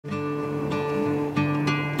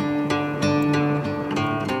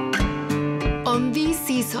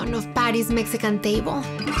of Pati's Mexican table.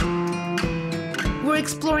 We're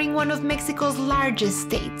exploring one of Mexico's largest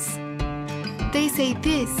states. They say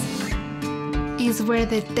this is where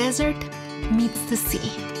the desert meets the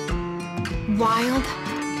sea. Wild,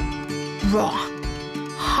 raw,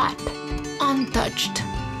 hot, untouched,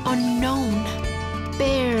 unknown,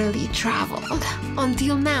 barely traveled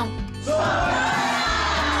until now.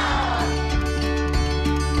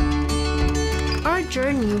 Our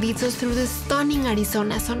journey leads us through the stunning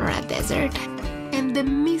Arizona-Sonora desert and the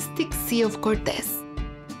mystic Sea of Cortez.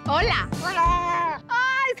 Hola. Hola.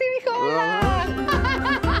 Ay, sí dijo hola.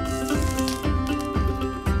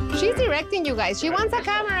 She's directing you guys. She wants a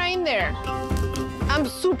camera in there. I'm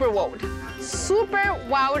super wowed. Super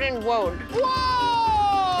wowed and wowed.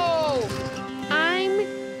 Whoa! I'm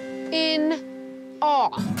in awe.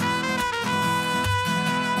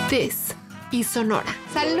 This is Sonora.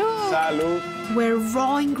 Salud. Salud. Where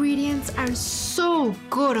raw ingredients are so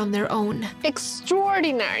good on their own.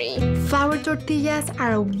 Extraordinary. Flour tortillas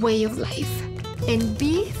are a way of life. And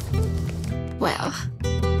beef, well,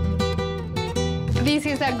 this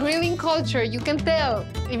is a grilling culture, you can tell.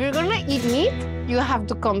 If you're gonna eat meat, you have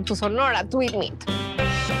to come to Sonora to eat meat.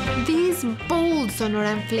 these bold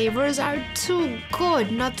Sonoran flavors are too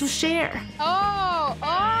good not to share. Oh.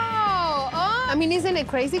 I mean, isn't it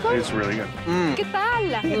crazy good? It's really good. ¿Qué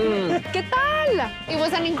tal? ¿Qué tal? It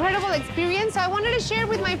was an incredible experience, so I wanted to share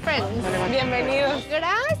with my friends. Bienvenidos.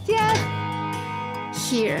 Gracias.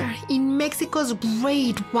 Here, in Mexico's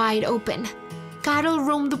great wide open, cattle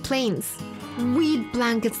roam the plains, wheat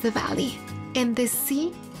blankets the valley, and the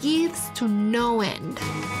sea gives to no end.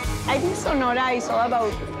 I think Sonora is all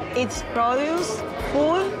about its produce,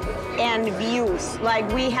 food, and views. Like,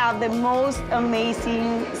 we have the most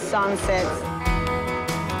amazing sunsets.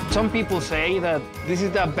 Some people say that this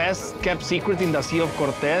is the best kept secret in the Sea of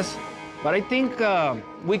Cortez, but I think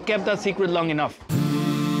we kept that secret long enough.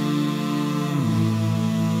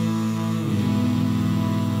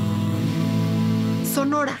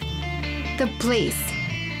 Sonora, the place,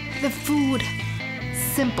 the food,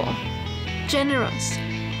 simple, generous,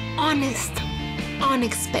 honest,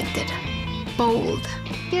 unexpected, bold.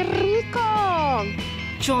 ¡Qué rico!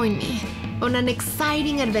 Join me on an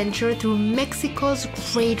exciting adventure through Mexico's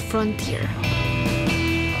great frontier.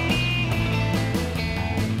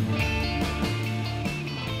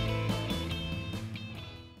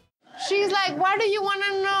 She's like, what do you want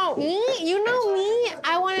to know? Me? You know me?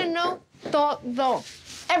 I want to know todo.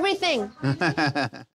 Everything.